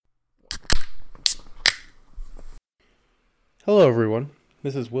Hello, everyone.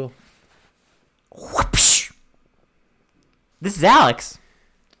 This is Will. Whoopsh. This is Alex.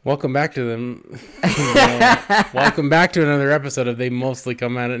 Welcome back to them. Welcome back to another episode of They Mostly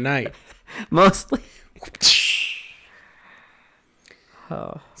Come Out at Night. Mostly.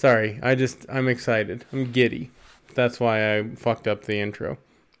 Oh. Sorry, I'm excited. I'm giddy. That's why I fucked up the intro.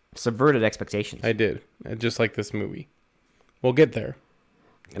 Subverted expectations. I did. Just like this movie. We'll get there.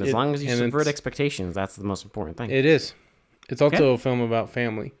 And as long as you subvert expectations, that's the most important thing. It is. It's also a film about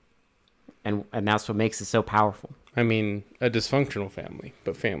family. And that's what makes it so powerful. I mean, a dysfunctional family,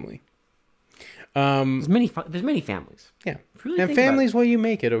 but family. There's many families. Yeah. Really, and family's what you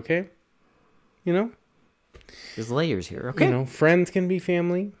make it, okay? You know? There's layers here, okay? You know, friends can be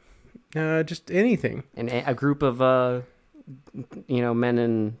family. Just anything. And a group of, men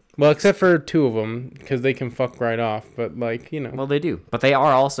and... Well, except for two of them, because they can fuck right off, but Well, they do. But they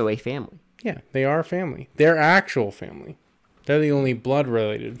are also a family. Yeah, they are family. They're actual family. They're the only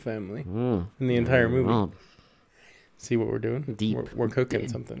blood-related family in the entire movie. Well, see what we're doing? Deep. We're cooking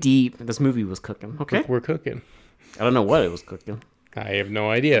something. Deep. This movie was cooking. Okay. We're cooking. I don't know what it was cooking. I have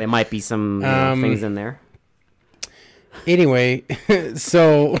no idea. There might be some things in there. Anyway,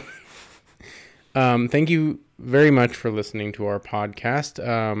 so thank you very much for listening to our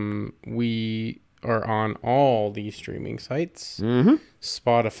podcast. We are on all these streaming sites. Mm-hmm.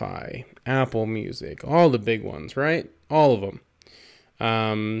 Spotify, Apple Music, all the big ones, right? All of them.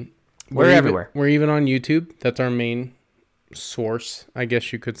 We're everywhere. We're even on YouTube. That's our main source, I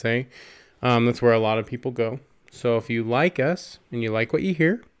guess you could say. That's where a lot of people go. So if you like us and you like what you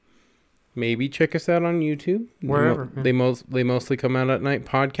hear, maybe check us out on YouTube. Wherever. They mostly come out at night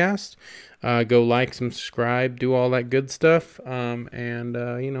podcast. Go like, subscribe, do all that good stuff. And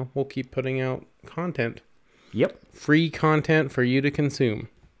we'll keep putting out content. Yep. Free content for you to consume.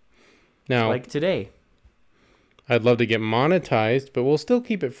 Now, like today. I'd love to get monetized, but we'll still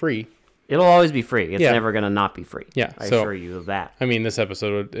keep it free. It'll always be free. It's never going to not be free. Yeah. I assure you of that. I mean, this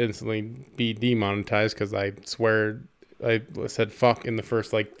episode would instantly be demonetized because I swear I said fuck in the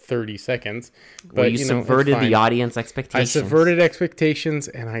first 30 seconds. But well, you subverted the audience expectations. I subverted expectations,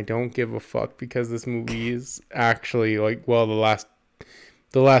 and I don't give a fuck because this movie is actually the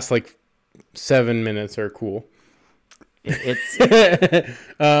last 7 minutes are cool. It's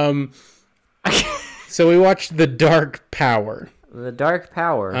So we watched The Dark Power. The Dark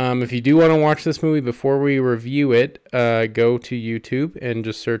Power. If you do want to watch this movie before we review it, go to YouTube and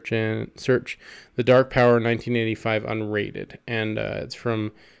just search The Dark Power 1985 unrated, and it's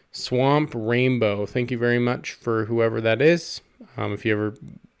from Swamp Rainbow. Thank you very much for whoever that is. If you ever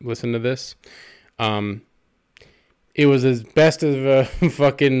listen to this, it was as best of a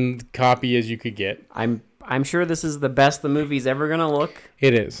fucking copy as you could get. I'm sure this is the best the movie's ever gonna look.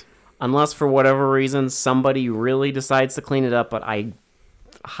 It is. Unless for whatever reason somebody really decides to clean it up, but I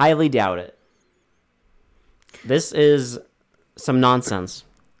highly doubt it. This is some nonsense.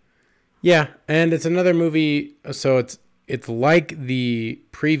 Yeah, and it's another movie, so it's like the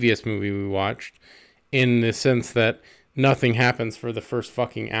previous movie we watched in the sense that nothing happens for the first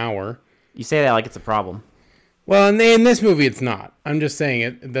fucking hour. You say that like it's a problem. Well, in this movie, it's not. I'm just saying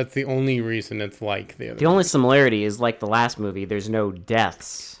it. That's the only reason it's like the other. The only similarity is like the last movie. There's no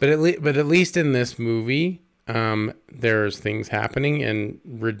deaths. But at least in this movie, there's things happening and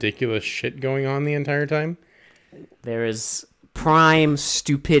ridiculous shit going on the entire time. There is prime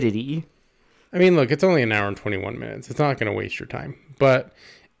stupidity. I mean, look, it's only an hour and 21 minutes. It's not going to waste your time. But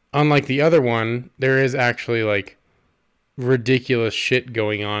unlike the other one, there is actually ridiculous shit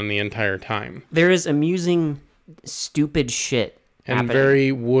going on the entire time. There is amusing, stupid shit and happening.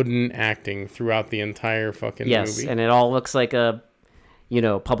 Very wooden acting throughout the entire fucking movie. Yes, and it all looks like a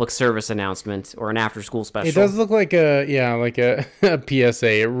public service announcement or an after-school special. It does look like a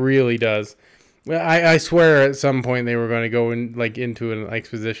PSA. It really does. I swear at some point they were going to go into an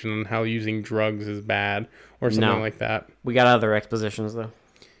exposition on how using drugs is bad or something like that. We got other expositions, though.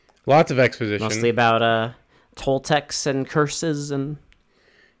 Lots of exposition. Mostly about Toltecs and curses and...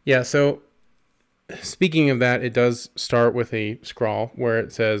 Yeah, so speaking of that, it does start with a scrawl where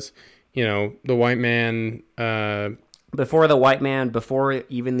it says, the white man... before the white man, before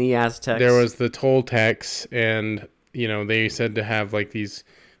even the Aztecs. There was the Toltecs, and, they said to have, these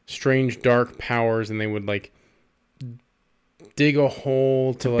strange dark powers, and they would, dig a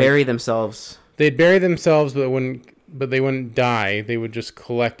hole to bury themselves. They'd bury themselves, but they wouldn't die. They would just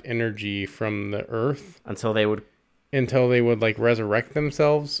collect energy from the earth. Until they would resurrect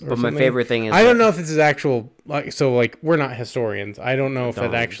themselves or something. My favorite thing is... I don't know if this is actual... we're not historians. I don't know if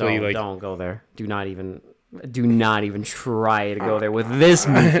that actually... Don't go there. Do not even try to go there with this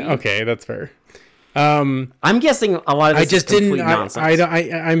movie. Okay, that's fair. I'm guessing a lot of this is complete nonsense.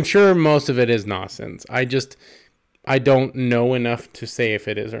 I'm sure most of it is nonsense. I don't know enough to say if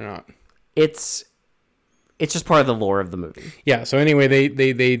it is or not. It's just part of the lore of the movie. Yeah. So anyway,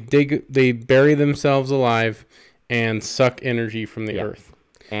 they bury themselves alive and suck energy from the earth,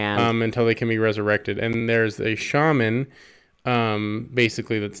 and until they can be resurrected. And there's a shaman,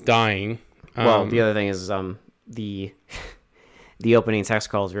 basically that's dying. Well, the other thing is the opening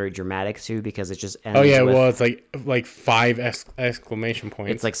text call is very dramatic too, because it just ends well, it's like 5 exclamation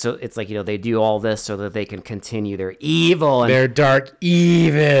points. It's like they do all this so that they can continue their evil and their dark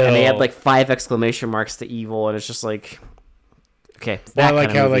evil, and they add like 5 exclamation marks to evil, and it's just like, okay. I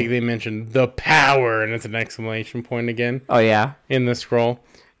like how like they mentioned the power, and it's an exclamation point again. Oh yeah, in the scroll.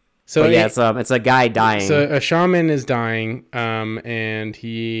 So it's a guy dying. So a shaman is dying, and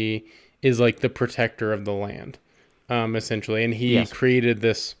he is like the protector of the land. Essentially, and he created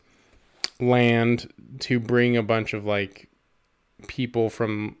this land to bring a bunch of like people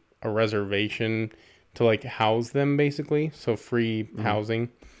from a reservation to like house them, basically, so free housing.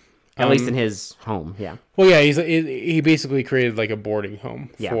 At least in his home, yeah. Well, yeah, he basically created like a boarding home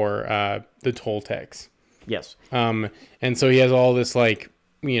for the Toltecs. Yes. And so he has all this like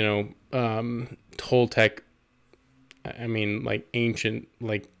Toltec. I mean, like ancient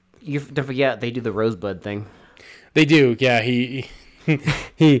like. You don't forget they do the rosebud thing. They do, yeah. He's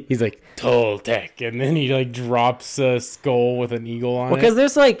like Toltec, and then he like drops a skull with an eagle on it. Because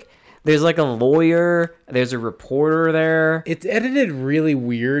there's like a lawyer, there's a reporter there. It's edited really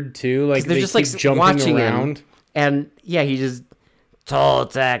weird too. Like they're just like jumping around, and he just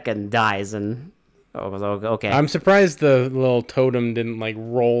Toltec and dies, and okay. I'm surprised the little totem didn't like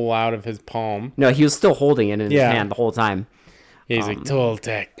roll out of his palm. No, he was still holding it in his hand the whole time. He's like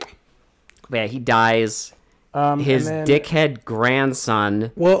Toltec. Yeah, he dies. His dickhead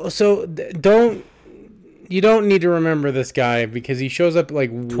grandson. Well, so you don't need to remember this guy because he shows up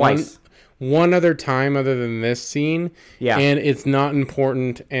like twice. One other time other than this scene. Yeah. And it's not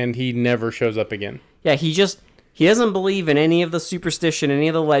important, and he never shows up again. Yeah, he doesn't believe in any of the superstition, any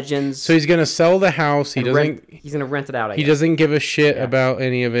of the legends. So he's gonna sell the house. He's gonna rent it out. He doesn't give a shit about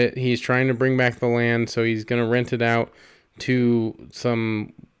any of it. He's trying to bring back the land, so he's gonna rent it out to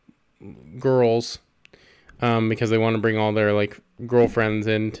some girls. Because they want to bring all their like girlfriends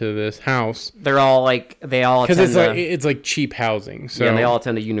into this house. They all because it's like cheap housing. So yeah, they all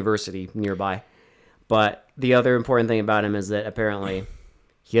attend a university nearby. But the other important thing about him is that apparently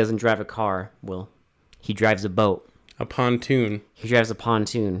he doesn't drive a car. Will he drives a boat? A pontoon. He drives a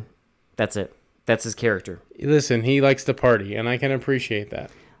pontoon. That's it. That's his character. Listen, he likes to party, and I can appreciate that.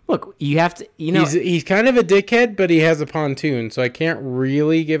 Look, you have to, He's kind of a dickhead, but he has a pontoon, so I can't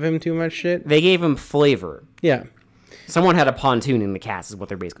really give him too much shit. They gave him flavor. Yeah. Someone had a pontoon in the cast, is what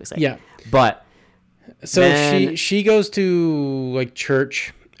they're basically saying. Yeah. But so she goes to like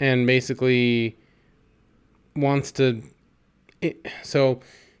church and basically wants to. So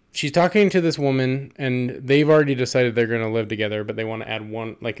she's talking to this woman, and they've already decided they're going to live together, but they want to add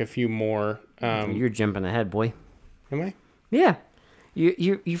a few more. You're jumping ahead, boy. Am I? Yeah.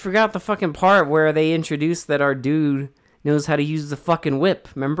 You forgot the fucking part where they introduced that our dude knows how to use the fucking whip,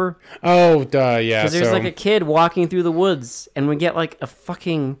 remember? Oh, duh, yeah. Because there's like a kid walking through the woods, and we get like a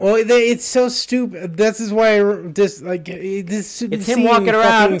fucking... Well, it's so stupid. This is why this it's him walking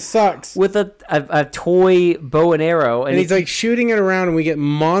around sucks. With a toy bow and arrow. And he's like shooting it around, and we get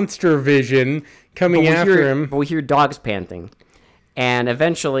monster vision coming after him. But we hear dogs panting. And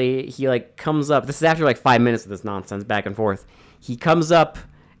eventually, he like comes up. This is after like 5 minutes of this nonsense, back and forth. He comes up,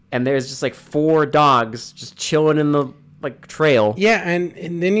 and there's just like 4 dogs just chilling in the like trail. Yeah,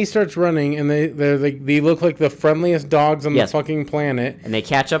 and then he starts running, and they look like the friendliest dogs on the fucking planet. And they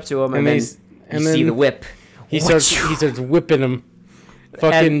catch up to him, and then you see the whip. He starts whipping him.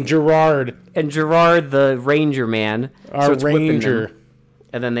 Fucking Gerard. And Gerard, the ranger man, our ranger.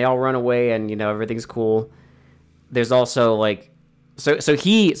 And then they all run away, and everything's cool. There's also like, so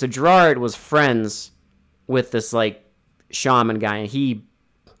Gerard was friends with this like shaman guy, and he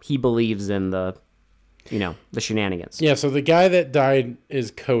believes in the shenanigans. Yeah, so the guy that died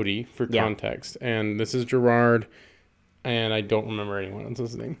is Cody, for context, and this is Gerard, and I don't remember anyone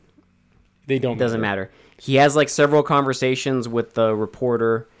else's name. They don't. Doesn't matter. He has like several conversations with the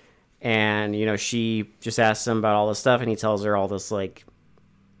reporter, and she just asks him about all this stuff, and he tells her all this like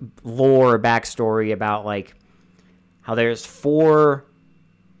lore backstory about like how there's four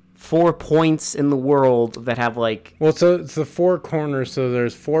points in the world that have like... Well, so it's the 4 corners, so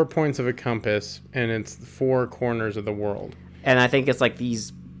there's 4 points of a compass, and it's 4 corners of the world. And I think it's like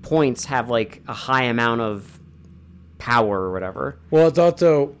these points have like a high amount of power or whatever. Well, it's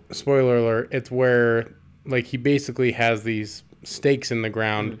also, spoiler alert, it's where, like, he basically has these stakes in the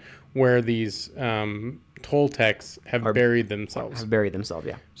ground where these Toltecs have buried themselves.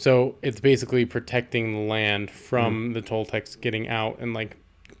 Yeah. So it's basically protecting the land from the Toltecs getting out and, like,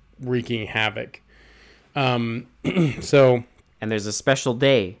 wreaking havoc. So... And there's a special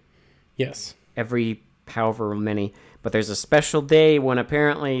day. Yes. Every however many. But there's a special day when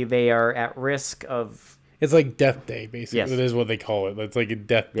apparently they are at risk of... It's like Death Day, basically. Yes. It is what they call it. It's like a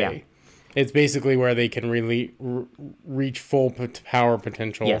Death Day. Yeah. It's basically where they can really reach full power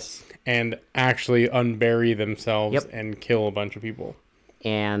potential. Yes. And actually unbury themselves and kill a bunch of people.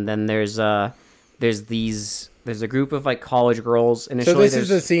 And then there's a group of, like, college girls. Initially, so this is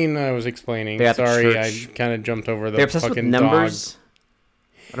the scene I was explaining. Sorry, I kind of jumped over the they're obsessed fucking with numbers. dog.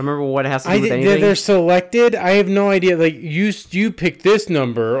 I don't remember what it has to do with anything. They're selected. I have no idea. Like, you pick this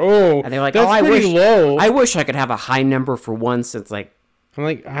number. Oh, and they're like, that's pretty low. I wish I could have a high number for once. It's like, I'm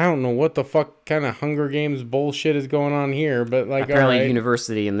like, I don't know what the fuck kind of Hunger Games bullshit is going on here, but like, apparently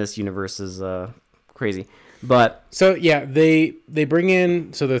university in this universe is crazy. But so yeah, they bring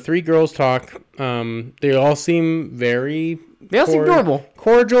in, so the three girls talk. They all seem normal,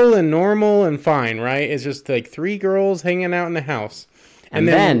 cordial and normal and fine, right? It's just like three girls hanging out in the house. And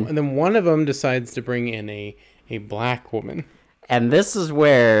then one of them decides to bring in a black woman. And this is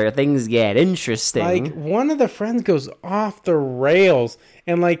where things get interesting. Like, one of the friends goes off the rails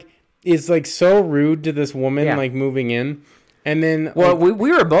and, like, is, like, so rude to this woman, like, moving in. And then... Well, like,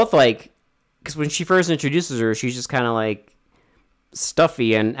 we were both, like... Because when she first introduces her, she's just kind of, like,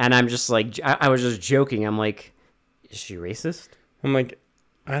 stuffy. And I'm just, like... I was just joking. I'm like, is she racist? I'm like,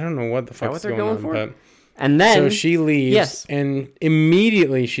 I don't know what the fuck's going on. But... And then... So she leaves, and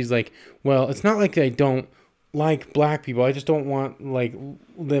immediately she's like, well, it's not like I don't like black people. I just don't want, like,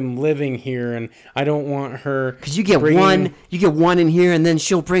 them living here, and I don't want her... Because you get one in here, and then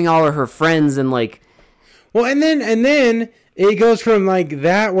she'll bring all of her friends, and, like... Well, and then it goes from, like,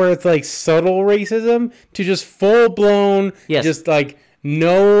 that, where it's, like, subtle racism, to just full-blown, just, like,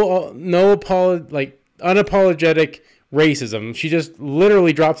 unapologetic racism. She just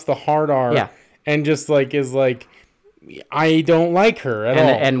literally drops the hard R. Yeah. And just, like, is like, I don't like her at all.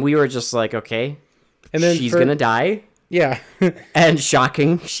 And we were just like, okay, and then she's going to die. Yeah. And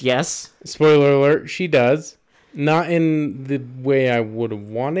shocking, yes. Spoiler alert, she does. Not in the way I would have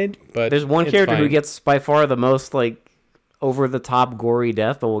wanted, but there's one character who gets by far the most, like, over-the-top gory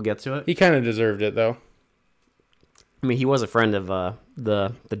death, but we'll get to it. He kind of deserved it, though. I mean, he was a friend of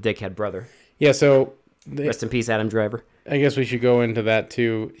the dickhead brother. Yeah, so... Rest in peace, Adam Driver. I guess we should go into that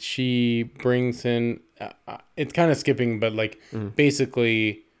too. She brings in, it's kind of skipping, but like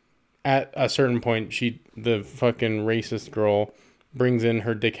basically at a certain point, the fucking racist girl brings in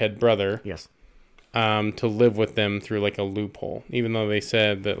her dickhead brother. Yes. To live with them through like a loophole, even though they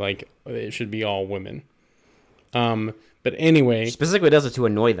said that like it should be all women. But anyway, she specifically does it to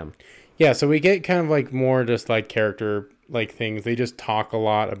annoy them. Yeah. So we get kind of like more just like character like things. They just talk a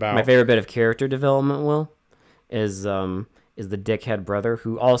lot about. My favorite bit of character development, Will, is the dickhead brother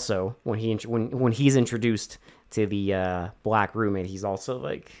who also when he's introduced to the black roommate, he's also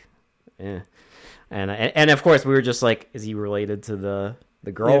like, eh. And of course we were just like, is he related to the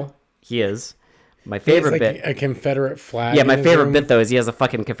girl? Yeah. He is. My favorite bit, a Confederate flag. Yeah, my favorite bit though is he has a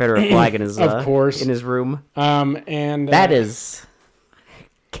fucking Confederate flag in his of course in his room. And that is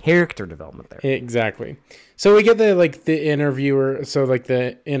character development there. Exactly. So we get the interviewer. So like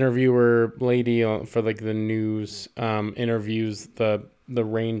the interviewer lady for like the news interviews the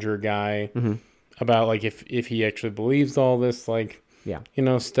ranger guy about like if he actually believes all this like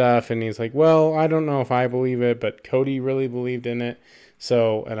stuff, and he's like, well, I don't know if I believe it, but Cody really believed in it.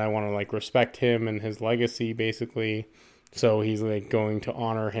 So, and I want to like respect him and his legacy basically. So he's like going to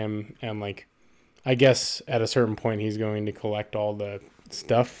honor him, and like I guess at a certain point he's going to collect all the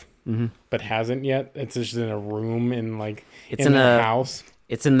stuff. But hasn't yet. It's just in a room in like in a house.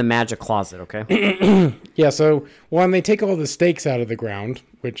 It's in the magic closet, okay? Yeah, so when they take all the stakes out of the ground,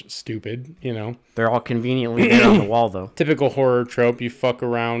 which stupid, They're all conveniently there on the wall, though. Typical horror trope, you fuck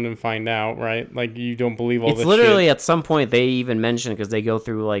around and find out, right? Like, you don't believe all this shit. It's literally at some point they even mention, because they go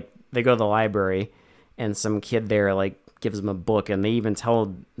to the library, and some kid there, like, gives them a book, and they even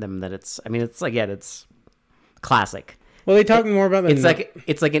tell them that it's classic. Well, they talk more about the...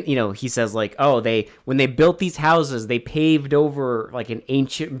 It's like he says like, oh, when they built these houses, they paved over like an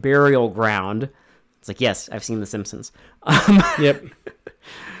ancient burial ground. It's like, yes, I've seen The Simpsons. Yep.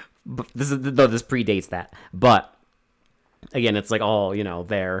 But this predates that. But again, it's like all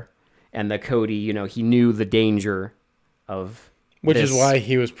there, and the Cody, he knew the danger of Which is why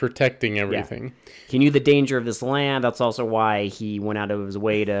he was protecting everything. Yeah. He knew the danger of this land. That's also why he went out of his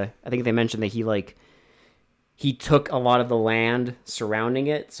way to... I think they mentioned that he took a lot of the land surrounding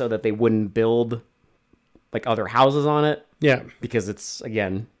it so that they wouldn't build like other houses on it. Yeah. Because it's,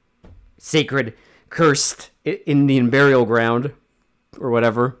 again, sacred, cursed Indian burial ground or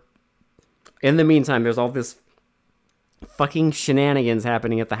whatever. In the meantime, there's all this fucking shenanigans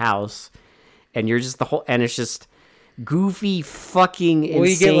happening at the house. And you're just and it's just goofy fucking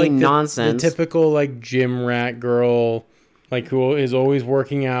insane nonsense. The typical like gym rat girl, like who is always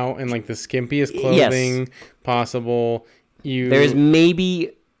working out in like the skimpiest clothing possible. There's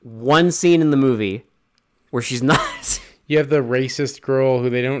maybe one scene in the movie where she's not. You have the racist girl who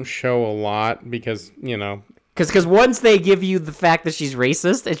they don't show a lot because because once they give you the fact that she's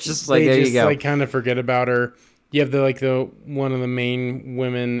racist, it's just like there you go. Like kind of forget about her. You have the one of the main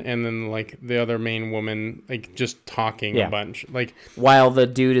women and then like the other main woman like just talking a bunch, like while the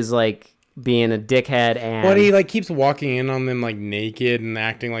dude is like being a dickhead and he like keeps walking in on them like naked and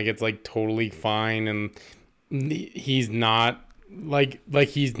acting like it's like totally fine, and he's not like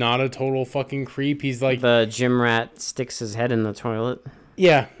he's not a total fucking creep. He's like the gym rat sticks his head in the toilet,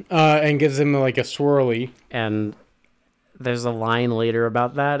 and gives him like a swirly, and there's a line later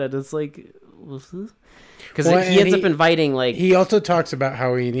about that, and it's like. Because he ends up inviting, like... He also talks about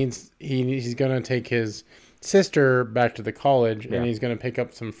how he's going to take his sister back to the college, and he's going to pick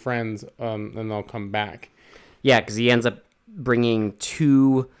up some friends, and they'll come back. Yeah, because he ends up bringing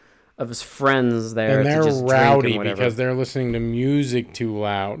 2 of his friends there. And they're to just rowdy drink because they're listening to music too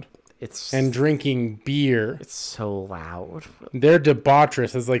loud. And drinking beer. It's so loud. They're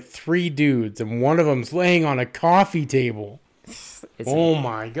debaucherous. There's like 3 dudes, and one of them's laying on a coffee table. Oh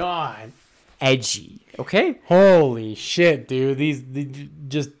my God. Edgy. Okay. Holy shit, dude. These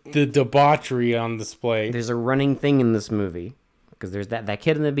just the debauchery on display. There's a running thing in this movie because there's that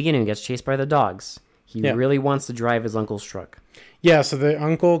kid in the beginning who gets chased by the dogs. He really wants to drive his uncle's truck. Yeah, so the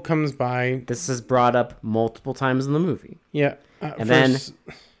uncle comes by. This is brought up multiple times in the movie. Yeah. And then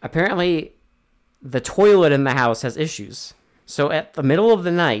apparently the toilet in the house has issues. So at the middle of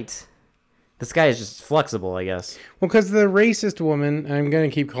the night, this guy is just flexible, I guess. Well, because the racist woman, I'm going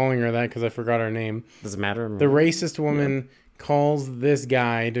to keep calling her that because I forgot her name. Does it matter? The racist woman calls this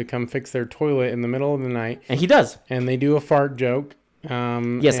guy to come fix their toilet in the middle of the night. And he does. And they do a fart joke.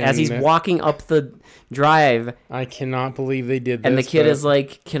 Yes, as he's walking up the drive. I cannot believe they did this. And the kid is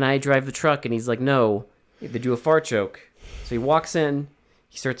like, can I drive the truck? And he's like, no. They do a fart joke. So he walks in.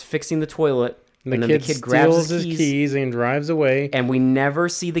 He starts fixing the toilet. And then the kid grabs his keys and drives away. And we never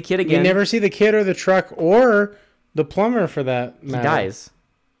see the kid again. We never see the kid or the truck or the plumber for that matter. He dies.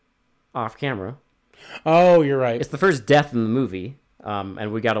 Off camera. Oh, you're right. It's the first death in the movie.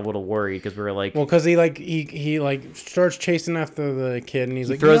 And we got a little worried because we were like... Well, because he starts chasing after the kid and he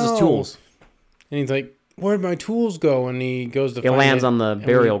throws his tools. And he's like, where'd my tools go? And he goes to find it. It lands on the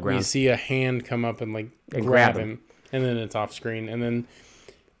burial ground. We see a hand come up and grab him. And then it's off screen. And then...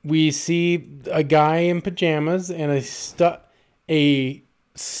 we see a guy in pajamas and a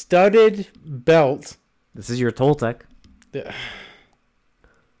studded belt. This is your Toltec.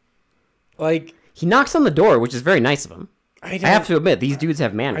 Like he knocks on the door, which is very nice of him. I have to admit, these dudes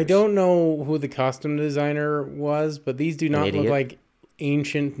have manners. I don't know who the costume designer was, but these do not look like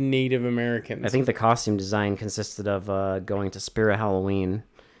ancient Native Americans. I think the costume design consisted of going to Spirit Halloween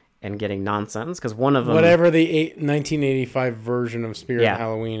and getting nonsense, because one of them... whatever the 1985 version of Spirit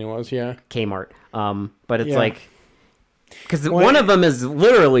Halloween it was, Kmart. But it's like... because one of them is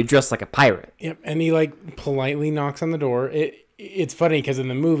literally dressed like a pirate. Yep, and he like politely knocks on the door. It's funny, because in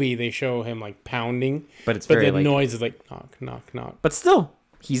the movie, they show him like pounding. But the noise is like, knock, knock, knock. But still,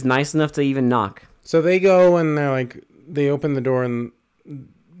 he's nice enough to even knock. So they go and they're like... they open the door and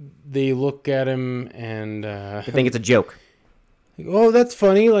they look at him and... they think it's a joke. Oh, that's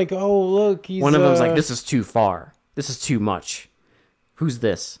funny. Like, oh, look. One of them's like, this is too far. This is too much. Who's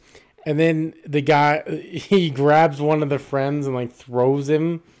this? And then the guy, he grabs one of the friends and, like, throws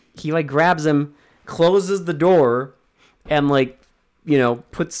him. He, like, grabs him, closes the door, and, like, you know,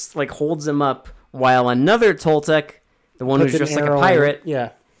 puts, like, holds him up while another Toltec, the one who's just like a pirate,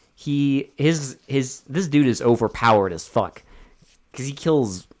 this dude is overpowered as fuck. Because he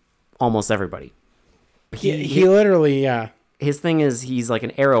kills almost everybody. He literally, his thing is he's like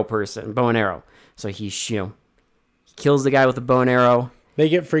an arrow person, bow and arrow. So he kills the guy with the bow and arrow. They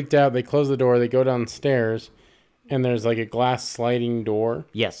get freaked out. They close the door. They go downstairs, and there's like a glass sliding door.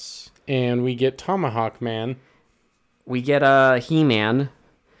 Yes. And we get Tomahawk Man. We get He-Man,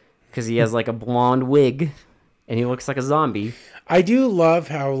 because he has like a blonde wig, and he looks like a zombie. I do love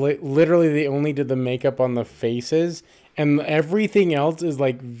how literally they only did the makeup on the faces, And everything else is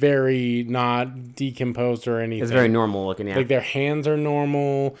like very not decomposed or anything. It's very normal looking, yeah. Like their hands are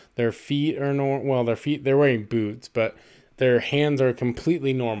normal, their feet are normal. Well, their feet, they're wearing boots, but their hands are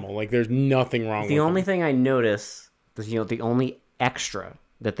completely normal. Like there's nothing wrong with them. The only thing I notice, the only extra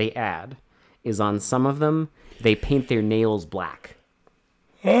that they add is on some of them, they paint their nails black.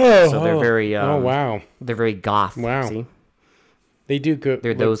 Oh, so they're very wow. They're very goth. Wow. See? They do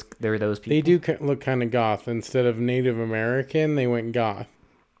They're those people. They do look kind of goth. Instead of Native American, they went goth.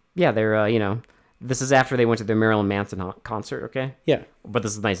 Yeah, they're this is after they went to their Marilyn Manson concert, okay? Yeah. But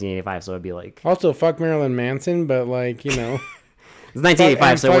this is 1985, so it'd be like Also, fuck Marilyn Manson, but like, it's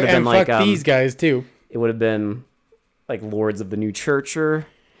 1985, so it would have been like fuck these guys too. It would have been like Lords of the New Church or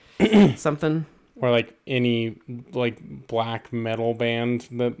something. Or like any like black metal band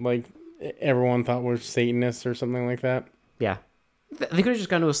that like everyone thought was Satanists or something like that. Yeah. They could have just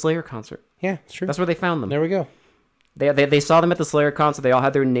gone to a Slayer concert. Yeah, it's true. That's where they found them. There we go. They saw them at the Slayer concert. They all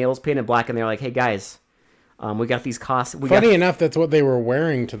had their nails painted black, and they were like, "Hey guys, we got these costumes." Funny enough, that's what they were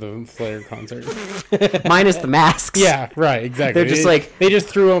wearing to the Slayer concert. Minus the masks. Yeah, right, exactly. They're just like they just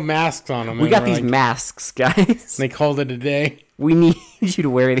threw masks on them. We got these masks, guys. They called it a day. We need you to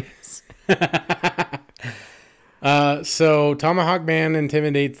wear these. So Tomahawk Man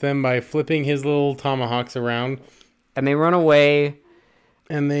intimidates them by flipping his little tomahawks around, and they run away.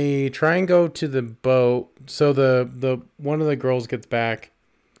 And they try and go to the boat. So the one of the girls gets back.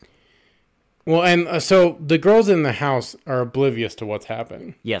 Well, and so the girls in the house are oblivious to what's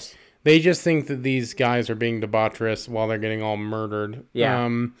happening. Yes. They just think that these guys are being debaucherous while they're getting all murdered. Yeah.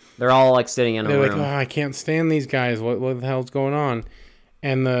 They're all like sitting in a room. They're like, oh, I can't stand these guys. What the hell's going on?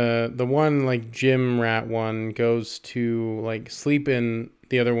 And the one like gym rat one goes to like sleep in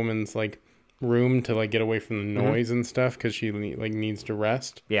the other woman's like room to like get away from the noise and stuff because she like needs to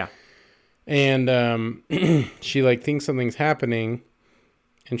rest. Yeah. And she like thinks something's happening,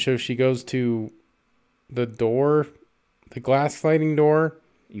 and so she goes to the door, the glass sliding door.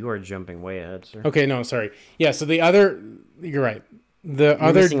 You are jumping way ahead, sir. Okay, no, sorry. Yeah, so you're right.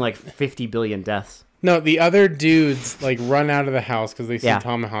 You're missing like 50 billion deaths. No, the other dudes like run out of the house because they see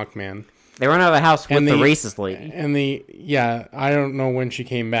Tomahawk Man. They run out of the house with the racist lady. And I don't know when she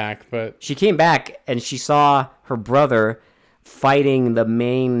came back, but she came back and she saw her brother fighting the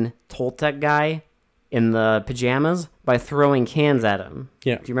main Toltec guy in the pajamas by throwing cans at him.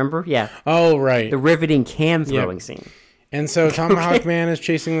 Yeah. Do you remember? Yeah. Oh, right. The riveting can throwing scene. And so Tomahawk Man is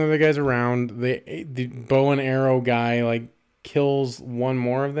chasing the other guys around. The bow and arrow guy like kills one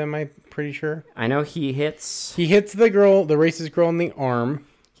more of them, I'm pretty sure. I know he hits the racist girl in the arm.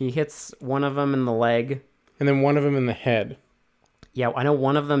 He hits one of them in the leg. And then one of them in the head. Yeah, I know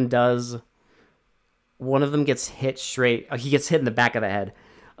one of them does. One of them gets hit straight. He gets hit in the back of the head.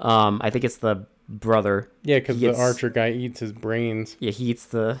 I think it's the brother. Yeah, because the archer guy eats his brains. Yeah, he eats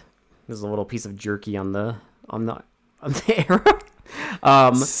there's a little piece of jerky on the arrow.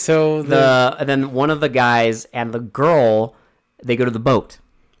 And then one of the guys and the girl, they go to the boat.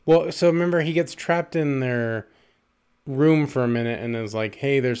 Well, so remember he gets trapped in their room for a minute and is like,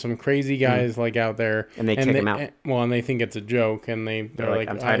 hey, there's some crazy guys like out there, and they kick him out. Well, and they think it's a joke, and they're like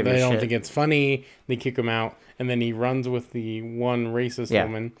I'm tired of your they don't shit. think it's funny. They kick him out, and then he runs with the one racist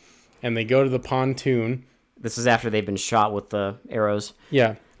woman, and they go to the pontoon. This is after they've been shot with the arrows.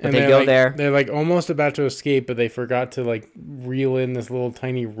 Yeah. But and they go like, there. They're like almost about to escape, but they forgot to like reel in this little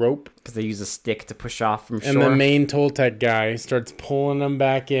tiny rope because they use a stick to push off from shore. And the main Toltec guy starts pulling them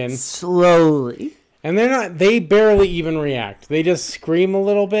back in slowly. And they barely even react. They just scream a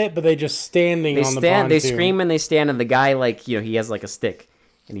little bit, but they just standing on the pontoon. They scream and they stand, and the guy he has like a stick,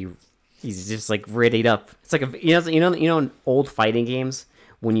 and he's just like readied up. It's like in old fighting games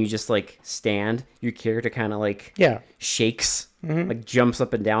when you just like stand, your character kind of like shakes, like jumps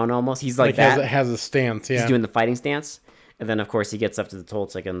up and down almost. He's like that. Has a stance. Yeah, he's doing the fighting stance, and then of course he gets up to the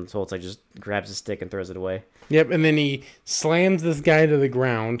Toltec, and the Toltec just grabs his stick and throws it away. Yep, and then he slams this guy to the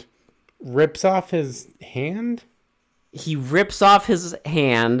ground. Rips off his hand? He rips off his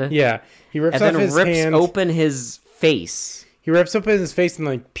hand. Yeah. He rips off his hand. And then rips open his face. He rips open his face and,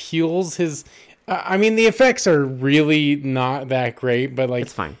 like, peels his... I mean, the effects are really not that great, but, like...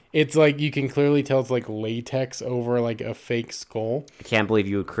 It's fine. It's, like, you can clearly tell it's, like, latex over, like, a fake skull. I can't believe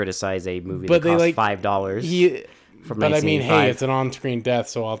you would criticize a movie that cost $5. But, I mean, hey, it's an on-screen death,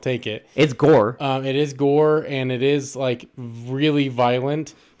 so I'll take it. It's gore. It is gore, and it is, like, really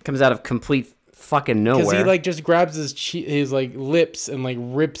violent. Comes out of complete fucking nowhere. Because he like just grabs his like lips and like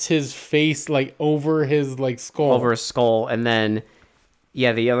rips his face like over his like skull. Over his skull, and then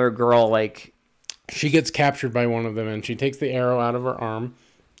the other girl like she gets captured by one of them, and she takes the arrow out of her arm,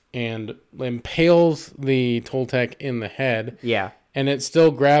 and impales the Toltec in the head. Yeah. And it's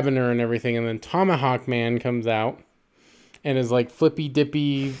still grabbing her and everything. And then Tomahawk Man comes out and is like flippy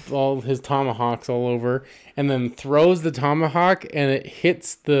dippy, all his tomahawks all over, and then throws the tomahawk and it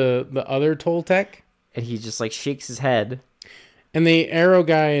hits the other Toltec. And he just like shakes his head. And the arrow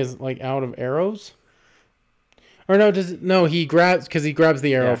guy is like out of arrows. Or no, he grabs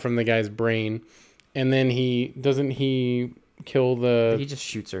the arrow from the guy's brain, and then he kill the. He just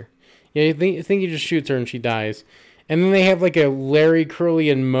shoots her. Yeah, I think he just shoots her and she dies. And then they have like a Larry, Curly,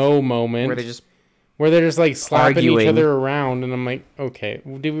 and Moe moment where they're just like slapping arguing. each other around, and I'm like, okay,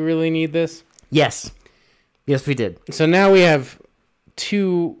 do we really need this? Yes, we did. So now we have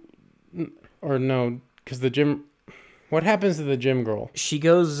two, or no, because the gym. What happens to the gym girl? She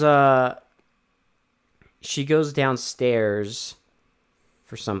goes downstairs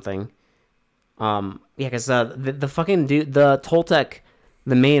for something. Because the fucking dude, the Toltec,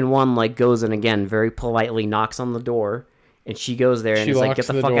 the main one, like goes in again, very politely knocks on the door, and she goes there and is like, "Get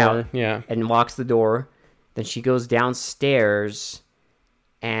the fuck out!" Yeah, and locks the door. Then she goes downstairs,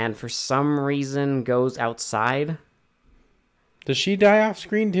 and for some reason goes outside. Does she die off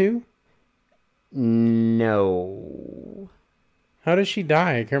screen too? No. How does she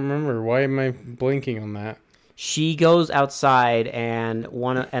die? I can't remember. Why am I blinking on that? She goes outside, and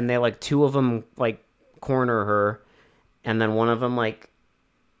they like two of them like corner her, and then one of them like,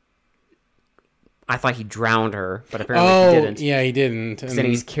 I thought he drowned her, but apparently he didn't. Yeah, he didn't. And then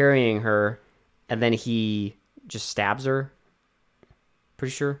he's carrying her, and then he just stabs her.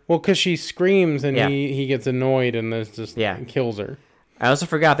 Pretty sure. Well, because she screams and he gets annoyed and there's just kills her. I also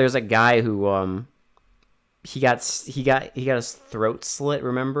forgot there's a guy who he got his throat slit.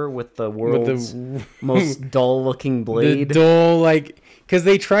 Remember, with the world's most dull looking blade. The dull, like, because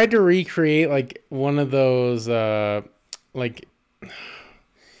they tried to recreate like one of those like,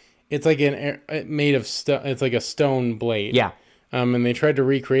 it's like made of stone. It's like a stone blade. Yeah. And they tried to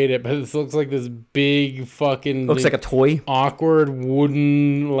recreate it, but it looks like this big fucking... Looks like a toy. Awkward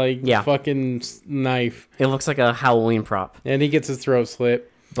wooden, fucking knife. It looks like a Halloween prop. And he gets his throat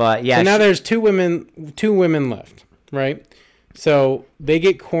slit. But yeah. So now there's two women left, right? So they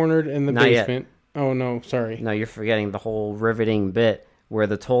get cornered in the basement. Yet. Oh, no, sorry. No, you're forgetting the whole riveting bit where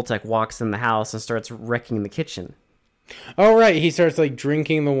the Toltec walks in the house and starts wrecking the kitchen. Oh, right. He starts like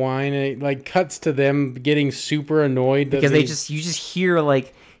drinking the wine and it like cuts to them getting super annoyed. Because you just hear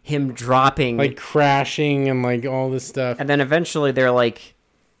like him dropping. Like crashing and like all this stuff. And then eventually they're like,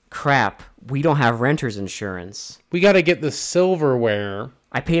 crap, we don't have renter's insurance. We got to get the silverware.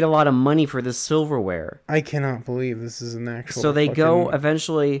 I paid a lot of money for this silverware. I cannot believe this is an actual... So they go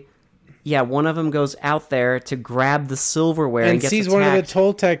eventually... Yeah, one of them goes out there to grab the silverware and gets sees attacked. One of the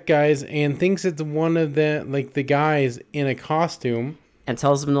Toltec guys and thinks it's one of the guys in a costume. And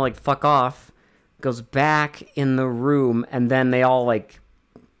tells him to like fuck off. Goes back in the room and then they all like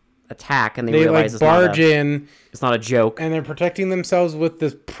attack and they realize like barge in. It's not a joke. And they're protecting themselves with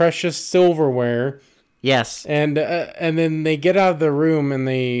this precious silverware. Yes. And then they get out of the room and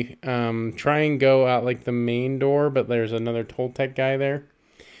they try and go out like the main door, but there's another Toltec guy there.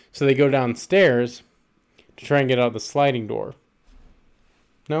 So they go downstairs to try and get out the sliding door.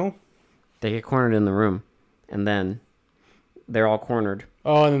 No? They get cornered in the room. And then they're all cornered.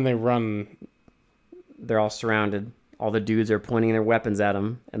 Oh, and then they run. They're all surrounded. All the dudes are pointing their weapons at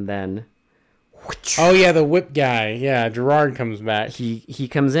them. And then... Oh, yeah, the whip guy. Yeah, Gerard comes back. He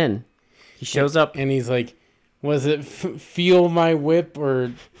comes in. He shows up. And he's like, was it feel my whip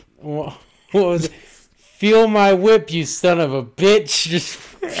or... What was it? Feel my whip, you son of a bitch.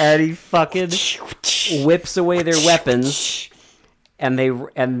 And he fucking whips away their weapons. And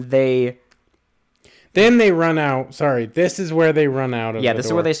they Then they run out. Sorry, this is where they run out of the this door.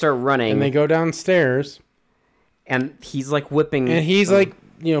 is where they start running. And they go downstairs. And he's like whipping. And he's like,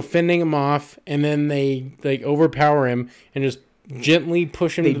 fending him off. And then they like overpower him and just gently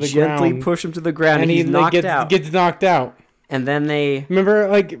push him to the ground. They gently push him to the ground and he's knocked out. Gets knocked out. And then they...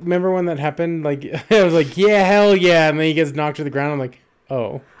 Remember when that happened? Like, I was like, yeah, hell yeah. And then he gets knocked to the ground. I'm like,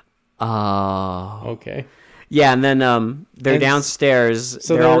 oh. Oh. Okay. Yeah, and then they're downstairs.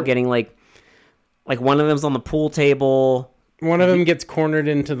 So they're all getting like one of them's on the pool table. One of them gets cornered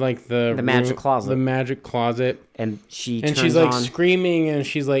into like the magic closet. The magic closet. And she's like screaming and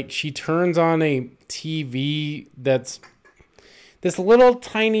she turns on a TV that's this little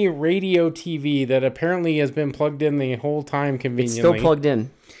tiny radio TV that apparently has been plugged in the whole time conveniently. It's still plugged in.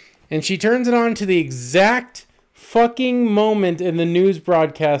 And she turns it on to the exact fucking moment in the news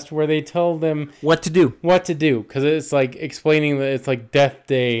broadcast where they tell them what to do. Because it's like explaining that it's like Death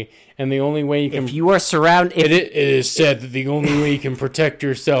Day, and the only way you can... If you are surrounded... It is said that the only way you can protect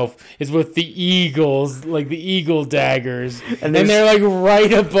yourself is with the eagles, like the eagle daggers. And they're like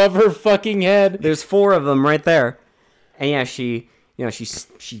right above her fucking head. There's 4 of them right there. And yeah, she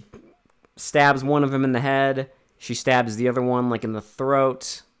stabs one of them in the head. She stabs the other one like in the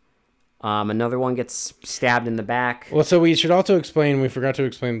throat. Another one gets stabbed in the back. Well, so we should also explain, we forgot to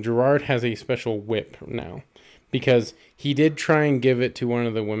explain, Gerard has a special whip now. Because he did try and give it to one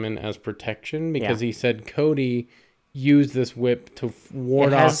of the women as protection. Because he said Cody used this whip to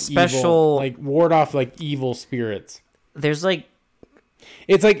ward off evil spirits. There's like...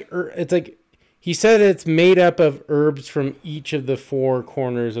 It's like he said it's made up of herbs from each of the 4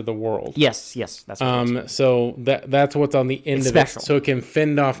 corners of the world. Yes, that's what it is. So that's what's on the end of it. So it can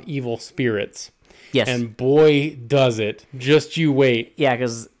fend off evil spirits. Yes. And boy, does it. Just you wait. Yeah,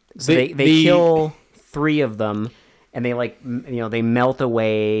 because they kill 3 of them, and they they melt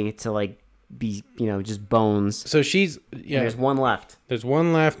away to like be just bones. So she's And there's one left.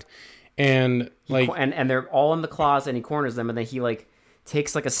 And like and they're all in the closet, and he corners them, and then he like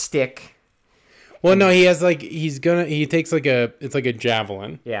takes like a stick. Well, no, he takes like it's like a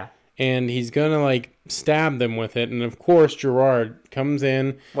javelin. Yeah. And he's gonna like stab them with it, and of course Gerard comes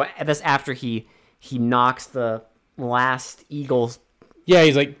in. Well, that's after he knocks the last eagle. Yeah,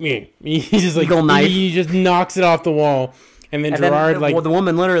 he's like, he just like eagle knife. He just knocks it off the wall, and then Gerard the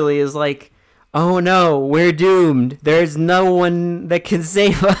woman literally is like, "Oh no, we're doomed. There's no one that can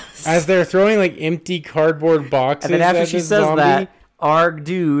save us." As they're throwing like empty cardboard boxes. And then after she says that, our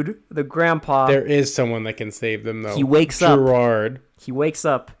dude, the grandpa, there is someone that can save them though. He wakes up. Gerard. He wakes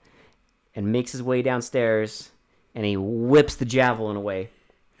up and makes his way downstairs, and he whips the javelin away.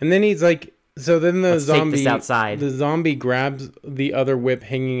 And then he's like, so then the take this outside. The zombie grabs the other whip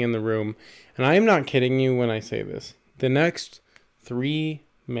hanging in the room, and I am not kidding you when I say this. The next 3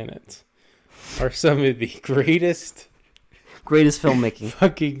 minutes are some of the greatest filmmaking,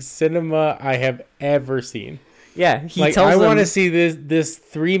 fucking cinema I have ever seen. Yeah, he like, tells I them... want to see this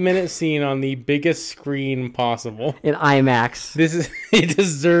 3-minute scene on the biggest screen possible. In IMAX. It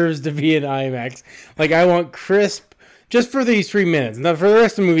deserves to be in IMAX. Like, I want crisp, just for these 3 minutes. Now, for the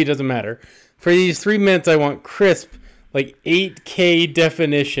rest of the movie, it doesn't matter. For these 3 minutes, I want crisp, like 8K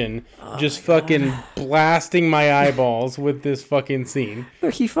definition, just fucking blasting my eyeballs with this fucking scene.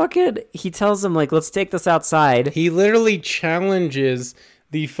 He tells them, like, let's take this outside. He literally challenges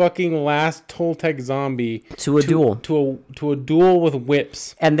the fucking last Toltec zombie to a duel. To a duel with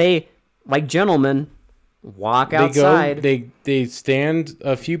whips. And they, like gentlemen, walk outside. They stand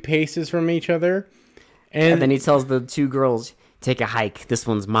a few paces from each other. And then he tells the 2 girls, take a hike. This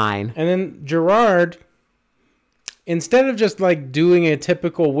one's mine. And then Gerard, instead of just like doing a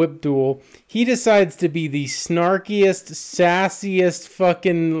typical whip duel, he decides to be the snarkiest, sassiest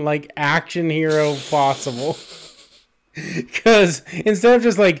fucking like action hero possible. Because instead of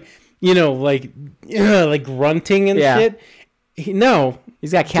just like, like grunting and shit, he's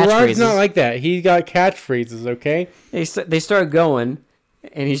got catchphrases. Gerard's not like that. He's got catchphrases, okay? They start going,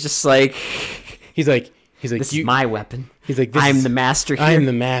 and he's just like... He's like, this is my weapon. He's like, I'm the master here. I'm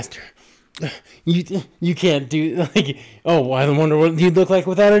the master. You can't do, like, oh, I wonder what you'd look like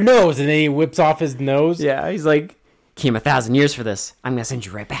without a nose. And then he whips off his nose. Yeah, he's like, came 1,000 years for this. I'm going to send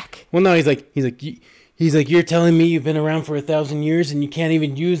you right back. Well, no, he's like, you're telling me you've been around for 1,000 years and you can't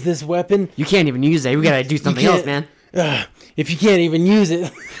even use this weapon? You can't even use it. We gotta do something else, man. If you can't even use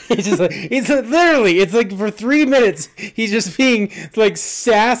it, it's just like, it's like for 3 minutes, he's just being like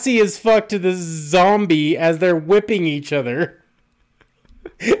sassy as fuck to this zombie as they're whipping each other.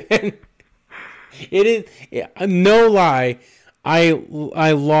 And it is, no lie, I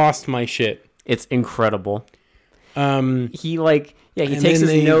lost my shit. It's incredible. He takes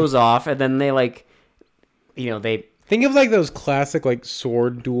his nose off, and then they like, they think of like those classic like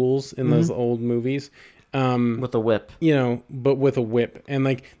sword duels in those old movies. With a whip. But with a whip. And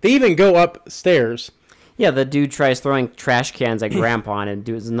like they even go upstairs. Yeah, the dude tries throwing trash cans at Grandpa and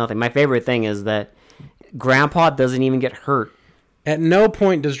does nothing. My favorite thing is that Grandpa doesn't even get hurt. At no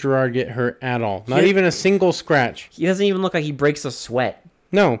point does Gerard get hurt at all. Not even a single scratch. He doesn't even look like he breaks a sweat.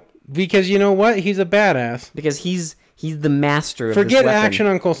 No, because you know what? He's a badass. Because he's the master of Forget this weapon. Action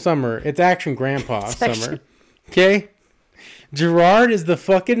Uncle Summer. It's Action Grandpa Summer. Okay? Gerard is the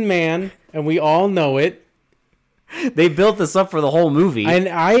fucking man, and we all know it. They built this up for the whole movie. And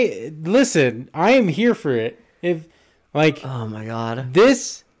I am here for it. If, like, oh my god.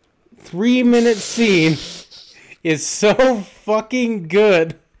 This 3-minute scene is so fucking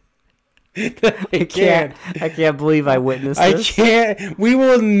good. I can't. I can't believe I witnessed I this. can't. We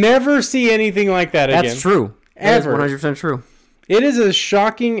will never see anything like that again. That's true. Ever. That is 100% true. It is as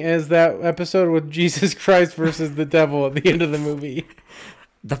shocking as that episode with Jesus Christ versus the devil at the end of the movie.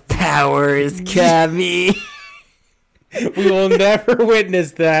 The power is coming. We will never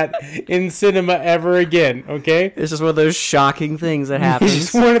witness that in cinema ever again, okay? It's just one of those shocking things that It's happens.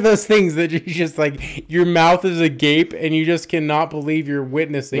 just one of those things that you just like, your mouth is agape and you just cannot believe you're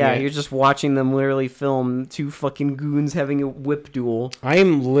witnessing Yeah, it. you're just watching them literally film two fucking goons having a whip duel. I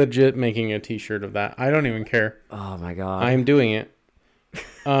am legit making a t-shirt of that. I don't even care. Oh my god. I am doing it.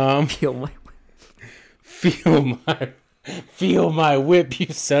 Feel my Feel my whip, you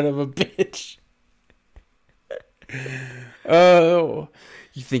son of a bitch. Oh,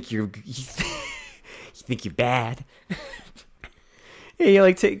 you think you're bad. Yeah, he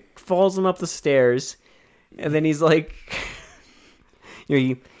like falls him up the stairs, and then he's like,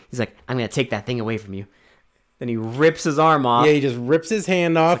 he's like, I'm gonna take that thing away from you. Then he rips his arm off. yeah, he just rips his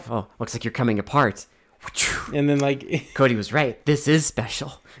hand off, Oh, looks like you're coming apart. and then like, Cody was right. This is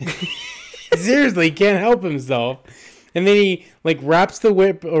special. seriously, he can't help himself. And then he like wraps the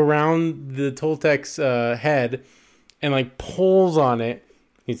whip around the Toltec's head, and like pulls on it.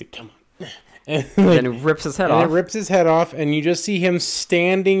 He's like, "Come on!" And Then he rips his head off. it rips his head off, and you just see him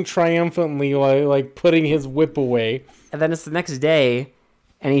standing triumphantly, like putting his whip away. And then it's the next day,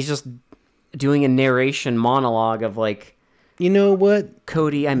 and he's just doing a narration monologue of like, You know what?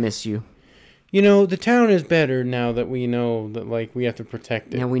 Cody, I miss you. You know, the town is better now that we know that like we have to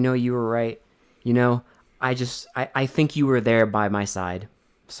protect it. Yeah, we know you were right. You know, I think you were there by my side.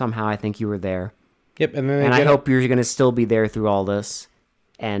 Somehow I think you were there. Yep, and then And I hope you're going to still be there through all this.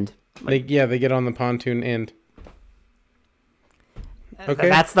 And they get on the pontoon end. Okay.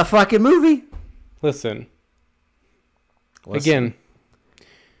 that's the fucking movie. Listen. Again,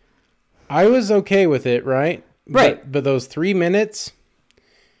 I was okay with it, right? Right. But those 3 minutes,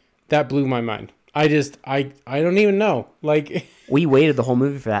 that blew my mind. I don't even know. Like, We waited the whole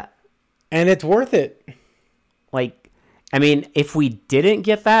movie for that. and it's worth it. Like, I mean, if we didn't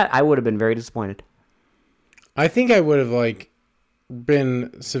get that, I would have been very disappointed. I think I would have like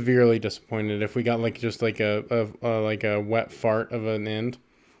been severely disappointed if we got like just like a wet fart of an end.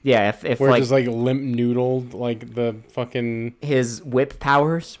 Yeah, if Where like it's just like limp noodled like the fucking his whip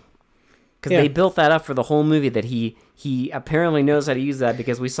powers, because Yeah. they built that up for the whole movie that he apparently knows how to use that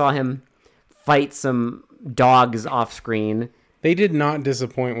because we saw him fight some dogs off screen. They did not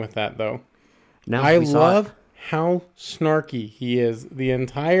disappoint with that though. No, I we saw love it. how snarky he is the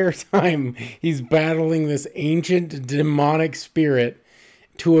entire time he's battling this ancient demonic spirit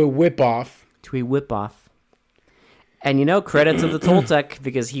to a whip off. To a whip off. And you know, credit to the Toltec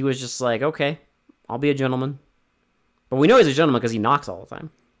because he was just like, okay, I'll be a gentleman. But we know he's a gentleman because he knocks all the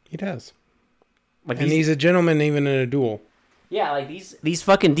time. He does. Like And he's a gentleman even in a duel. yeah, like these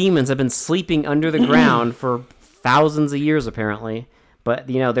fucking demons have been sleeping under the ground for thousands of years apparently. But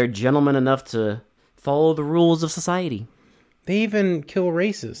you know, they're gentlemen enough to follow the rules of society. They even kill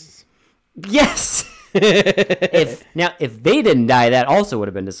racists. Yes. if they didn't die, that also would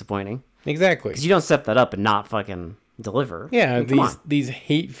have been disappointing. Exactly. Because you don't set that up and not fucking deliver. Yeah, I mean, come on. these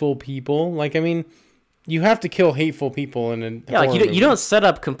hateful people. Like, I mean, you have to kill hateful people in a Yeah, like horror you don't set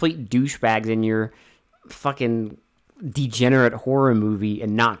up complete douchebags in your fucking degenerate horror movie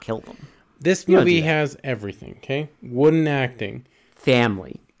and not kill them. This You don't movie do that. has everything. Okay, wooden acting,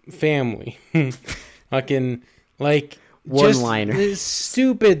 Family. family, fucking like One-liner. just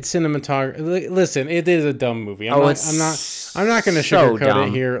stupid cinematography. Listen, it is a dumb movie. I'm not going to so sugarcoat dumb.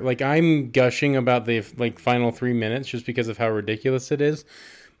 it here. Like, I'm gushing about the like final 3 minutes just because of how ridiculous it is.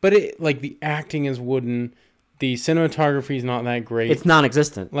 But it like the acting is wooden. The cinematography is not that great. It's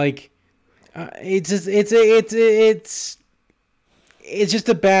non-existent. Like, it's just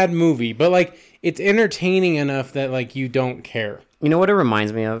a bad movie. But like, it's entertaining enough that like you don't care. You know what it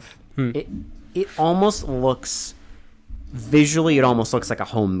reminds me of? It almost looks visually. It almost looks like a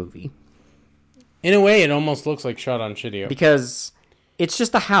home movie In a way, it almost looks like shot on Shidio. because it's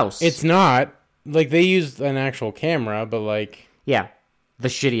just a house. It's not like they used an actual camera, but like yeah, the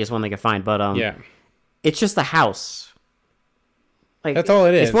shittiest one they could find. But yeah, it's just a house. Like that's all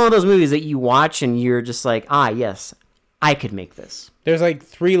it is. It's one of those movies that you watch and you're just like, ah, yes, I could make this. There's like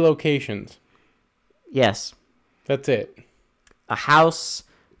 3 locations. Yes, That's it. a house.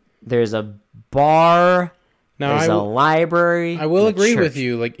 There's a bar. Now There's a library. I will and a agree with church.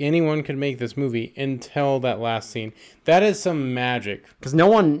 you. Like anyone could make this movie until that last scene. That is some magic. Because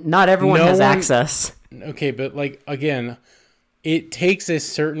not everyone No has one- access. Okay, but like again, it takes a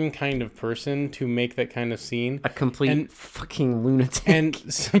certain kind of person to make that kind of scene. A complete fucking lunatic. And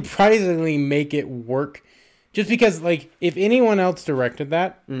surprisingly make it work. Just because, like, if anyone else directed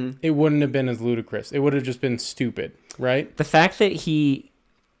that, it wouldn't have been as ludicrous. It would have just been stupid, right? The fact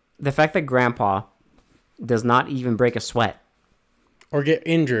that Grandpa does not even break a sweat. Or get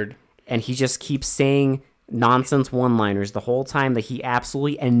injured. And he just keeps saying nonsense one-liners the whole time that he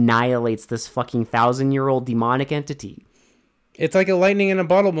absolutely annihilates this fucking 1,000-year-old demonic entity. It's like a lightning in a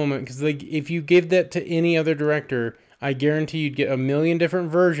bottle moment, because like if you give that to any other director, I guarantee you'd get a million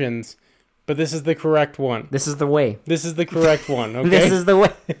different versions, but this is the correct one. This is the way. This is the correct one, okay? This is the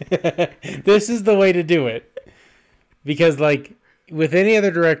way. This is the way to do it. Because like with any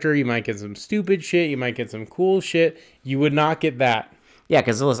other director, you might get some stupid shit, you might get some cool shit. You would not get that. Yeah,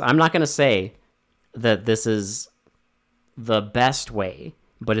 because listen, I'm not going to say that this is the best way,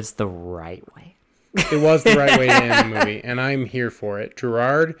 but it's the right way. It was the right way to end the movie, and I'm here for it.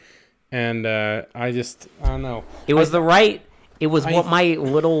 Gerard, and I don't know. It was what my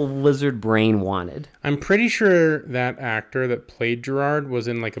little lizard brain wanted. I'm pretty sure that actor that played Gerard was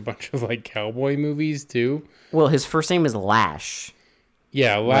in like a bunch of like cowboy movies too. Well, his first name is Lash.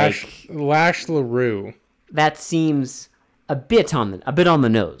 Yeah, Lash LaRue. That seems a bit on the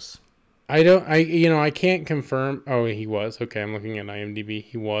nose. I can't confirm. Oh, he was. Okay, I'm looking at IMDb.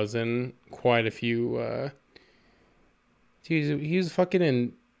 He was in quite a few. He was fucking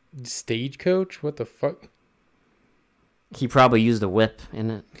in Stagecoach. What the fuck? He probably used a whip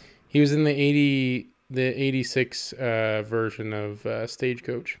in it. He was in the 86 version of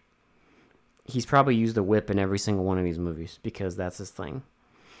Stagecoach. He's probably used a whip in every single one of these movies because that's his thing.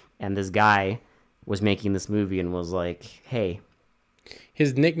 And this guy was making this movie and was like, hey.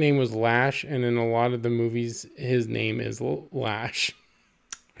 His nickname was Lash, and in a lot of the movies, his name is Lash.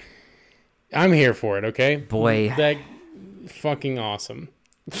 I'm here for it, okay? Boy. That fucking awesome.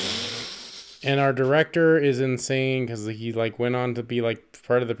 And our director is insane because he like went on to be like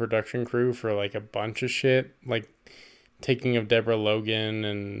part of the production crew for like a bunch of shit, like Taking of Deborah Logan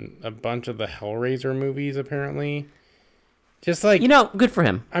and a bunch of the Hellraiser movies, apparently. Just like... good for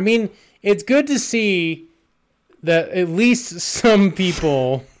him. I mean, it's good to see that at least some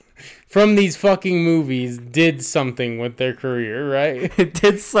people from these fucking movies did something with their career, right?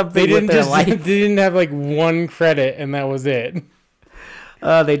 Did something with their life. They didn't have like one credit and that was it.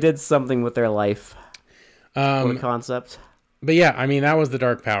 They did something with their life. What a concept. But yeah, I mean, that was The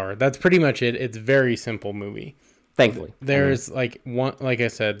Dark Power. That's pretty much it. It's a very simple movie. Thankfully. There's like I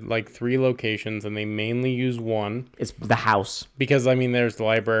said, like 3 locations, and they mainly use one. It's the house. Because, I mean, there's the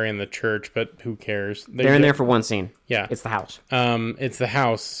library and the church, but who cares? They're in there for one scene. Yeah. It's the house. It's the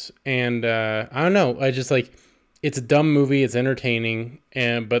house. And I don't know. I just like, it's a dumb movie. It's entertaining.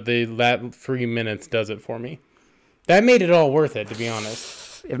 But that 3 minutes does it for me. That made it all worth it, to be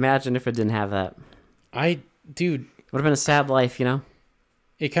honest. Imagine if it didn't have that. Dude. Would have been a sad life,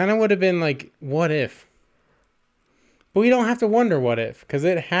 It kind of would have been like, what if? But we don't have to wonder what if, because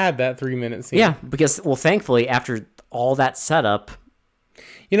it had that 3-minute scene. Yeah, because, well, thankfully, after all that setup...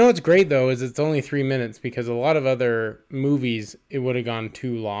 You know what's great, though, is it's only 3 minutes, because a lot of other movies, it would have gone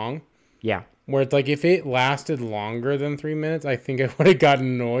too long. Yeah. Where it's like, if it lasted longer than 3 minutes, I think I would have gotten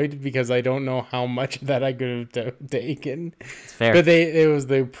annoyed, because I don't know how much of that I could have taken. It's fair. But it was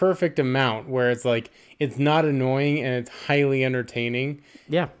the perfect amount, where it's like, it's not annoying, and it's highly entertaining.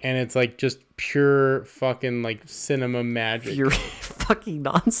 Yeah. And it's like, just pure fucking like cinema magic. Pure fucking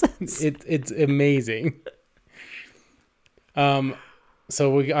nonsense. It's amazing.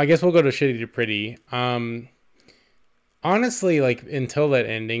 So I guess we'll go to Shitty to Pretty. Honestly, like until that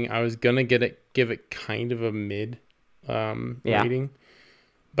ending, I was gonna give it kind of a mid rating,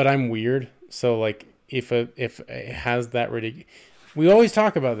 but I'm weird. So like if it has that ridiculous, we always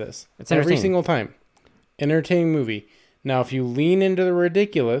talk about this. It's every single time. Entertaining movie. Now, if you lean into the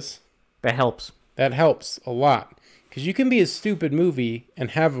ridiculous. That helps. That helps a lot. Because you can be a stupid movie and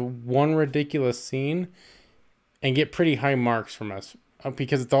have one ridiculous scene and get pretty high marks from us.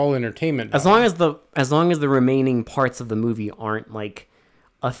 Because it's all entertainment. As long as the remaining parts of the movie aren't like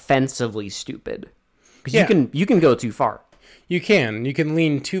offensively stupid. Because you can go too far. You can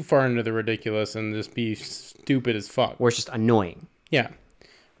lean too far into the ridiculous and just be stupid as fuck. Or it's just annoying. Yeah.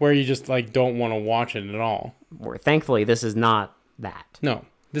 Where you just like don't want to watch it at all. Where thankfully this is not that. No.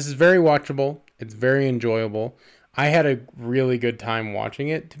 This is very watchable. It's very enjoyable. I had a really good time watching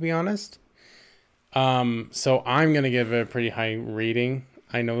it, to be honest. So I'm going to give it a pretty high rating.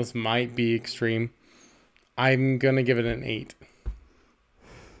 I know this might be extreme. I'm going to give it an 8.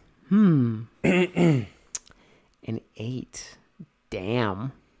 An 8.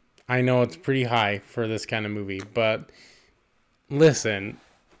 Damn. I know it's pretty high for this kind of movie, but Listen,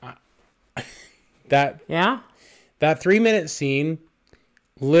 that Yeah? that 3-minute scene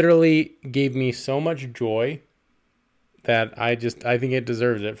literally gave me so much joy that I think it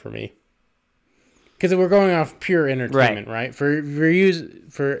deserves it for me. Because we're going off pure entertainment, right?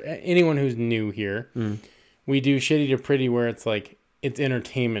 For anyone who's new here, we do shitty to pretty where it's like it's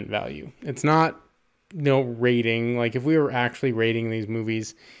entertainment value. It's not rating. Like if we were actually rating these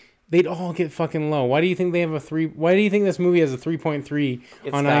movies, they'd all get fucking low. Why do you think they have a 3? Why do you think this movie has a 3.3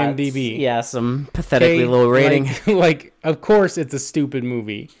 on IMDb? Yeah, some pathetically low rating. Like, of course it's a stupid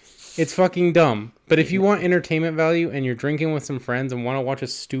movie. It's fucking dumb. But if you want entertainment value and you're drinking with some friends and want to watch a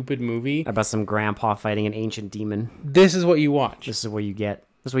stupid movie about some grandpa fighting an ancient demon, this is what you watch. This is what you get.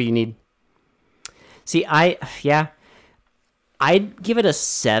 This is what you need. See, I'd give it a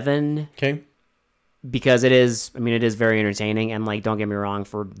 7. Okay. Because it is very entertaining, and like, don't get me wrong,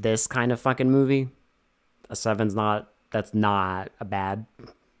 for this kind of fucking movie, a 7's that's not a bad.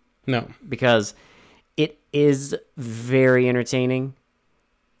 No. Because it is very entertaining.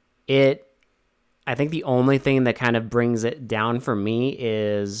 I think the only thing that kind of brings it down for me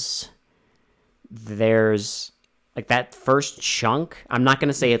is there's like that first chunk. I'm not going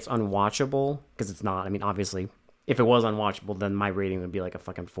to say it's unwatchable because it's not. I mean, obviously, if it was unwatchable, then my rating would be like a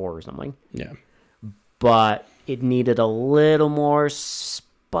fucking 4 or something. Yeah. But it needed a little more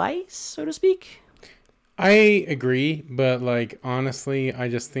spice, so to speak. I agree, but like honestly, I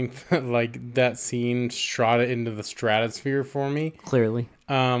just think that like that scene shot it into the stratosphere for me. Clearly.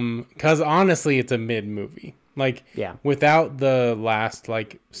 Because honestly, it's a mid movie. Like, yeah, without the last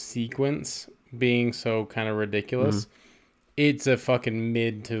like sequence being so kind of ridiculous, it's a fucking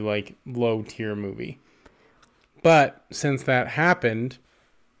mid to like low tier movie. But since that happened,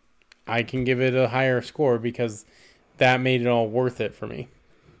 I can give it a higher score because that made it all worth it for me.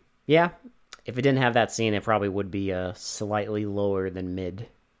 Yeah. If it didn't have that scene, it probably would be a slightly lower than mid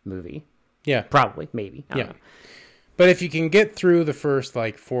movie. Yeah. Probably. Maybe. I don't know. But if you can get through the first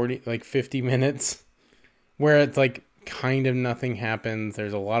like 50 minutes where it's like kind of nothing happens,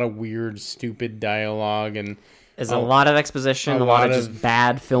 there's a lot of weird, stupid dialogue and there's a lot of exposition, a lot of just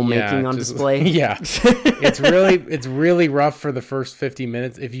bad filmmaking on display. Yeah. It's really rough for the first 50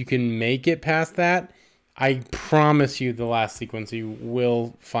 minutes. If you can make it past that, I promise you the last sequence you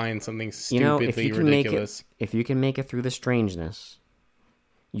will find something stupidly ridiculous. If you can make it through the strangeness,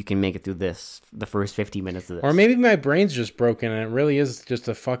 you can make it through the first 50 minutes of this. Or maybe my brain's just broken and it really is just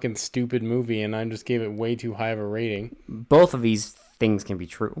a fucking stupid movie and I just gave it way too high of a rating. Both of these things can be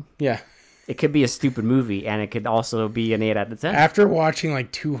true. Yeah. It could be a stupid movie, and it could also be an 8 out of 10. After watching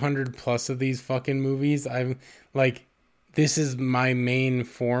like 200 plus of these fucking movies, I'm like, this is my main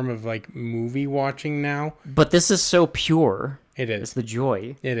form of like movie watching now. But this is so pure. It is. It's the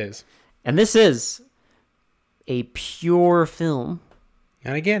joy. It is. And this is a pure film.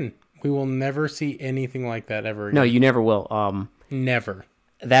 And again, we will never see anything like that ever again. No, you never will. Never.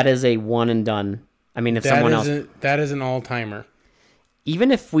 That is a one and done. I mean, if someone else... That is an all-timer.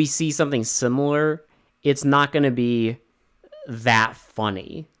 Even if we see something similar, it's not going to be that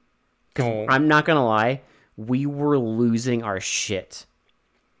funny. Oh. I'm not going to lie. We were losing our shit.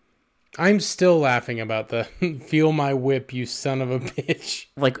 I'm still laughing about the feel my whip, you son of a bitch.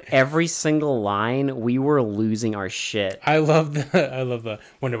 Like every single line, we were losing our shit. I love the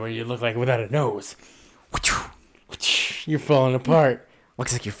wonder what you look like without a nose. You're falling apart.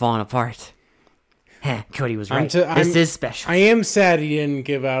 Looks like you're falling apart. Heh, Cody was right. This is special. I am sad he didn't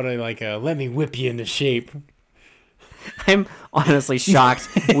give out a let me whip you into shape. I'm honestly shocked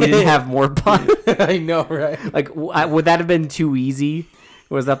we didn't have more puns. I know, right? Like, would that have been too easy?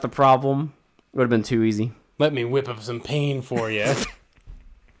 Was that the problem? It would have been too easy. Let me whip up some pain for you.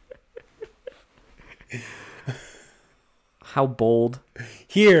 How bold.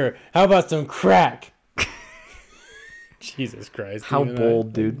 Here, how about some crack? Jesus Christ. How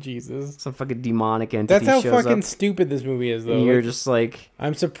bold, dude. Jesus. Some fucking demonic entity That's how shows fucking up, stupid this movie is, though. and you're just like...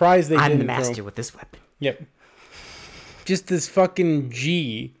 I'm surprised they didn't I'm the master with this weapon. Yep. Just this fucking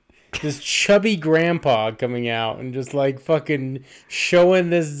G. This chubby grandpa coming out and just like fucking showing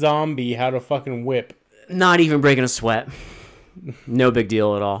this zombie how to fucking whip. Not even breaking a sweat. No big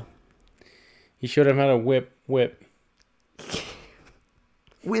deal at all. He showed him how to whip. Whip.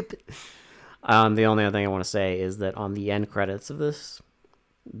 The only other thing I want to say is that on the end credits of this,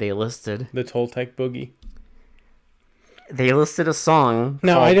 they listed... The Toltec Boogie. They listed a song.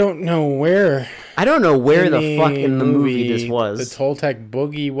 Now, I don't know where... I don't know where the fuck in the movie this was. The Toltec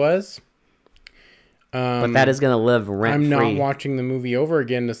Boogie was. But that is going to live rent-free. I'm not watching the movie over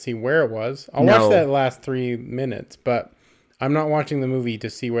again to see where it was. I'll watch that last 3 minutes, but I'm not watching the movie to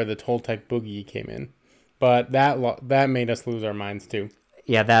see where the Toltec Boogie came in. But that made us lose our minds too.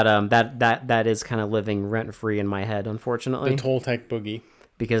 Yeah, that is kind of living rent free in my head, unfortunately. The Toltec Boogie.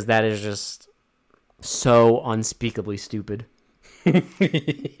 Because that is just so unspeakably stupid.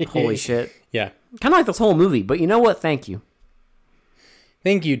 Holy shit. Yeah. Kind of like this whole movie, but you know what? Thank you.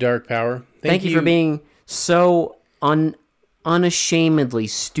 Thank you, Dark Power. Thank you for being so unashamedly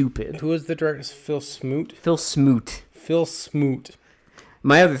stupid. Who was the director? Phil Smoot? Phil Smoot. Phil Smoot.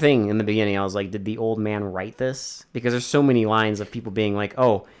 My other thing in the beginning, I was like, did the old man write this? Because there's so many lines of people being like,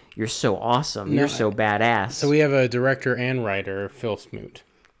 oh, you're so awesome. You're so badass. So we have a director and writer, Phil Smoot.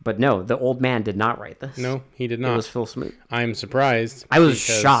 But no, the old man did not write this. No, he did not. It was Phil Smoot. I'm surprised. I was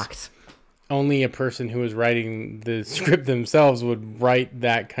shocked. Only a person who was writing the script themselves would write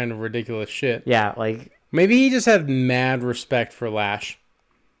that kind of ridiculous shit. Yeah, like... Maybe he just had mad respect for Lash.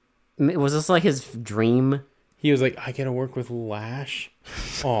 Was this like his dream? He was like, I get to work with Lash?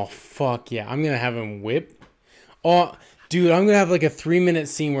 Oh, fuck yeah. I'm going to have him whip. Oh, dude, I'm going to have like a 3-minute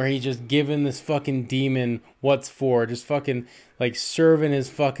scene where he's just giving this fucking demon what's for. Just fucking like serving his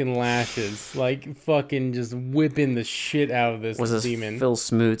fucking lashes. Like fucking just whipping the shit out of this demon. Was this Phil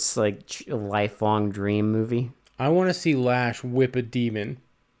Smoot's like lifelong dream movie? I want to see Lash whip a demon.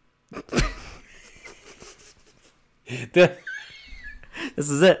 This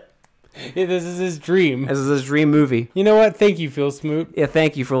is it. Yeah, this is his dream. This is his dream movie. You know what? Thank you, Phil Smoot. Yeah,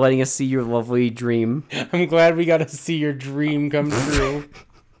 thank you for letting us see your lovely dream. I'm glad we got to see your dream come true.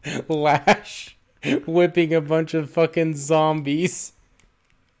 Lash whipping a bunch of fucking zombies.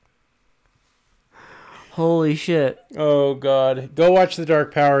 Holy shit. Oh, God. Go watch The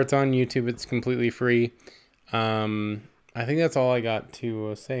Dark Power. It's on YouTube. It's completely free. I think that's all I got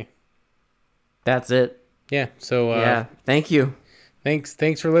to say. That's it. Yeah, so... yeah, thank you.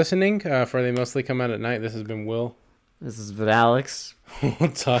 Thanks for listening. For They Mostly Come Out at Night, this has been Will. This has been Alex.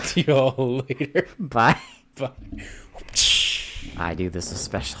 We'll talk to you all later. Bye. Bye. I do this is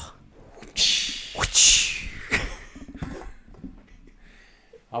special.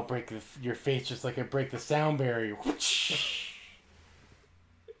 I'll break your face just like I break the sound barrier.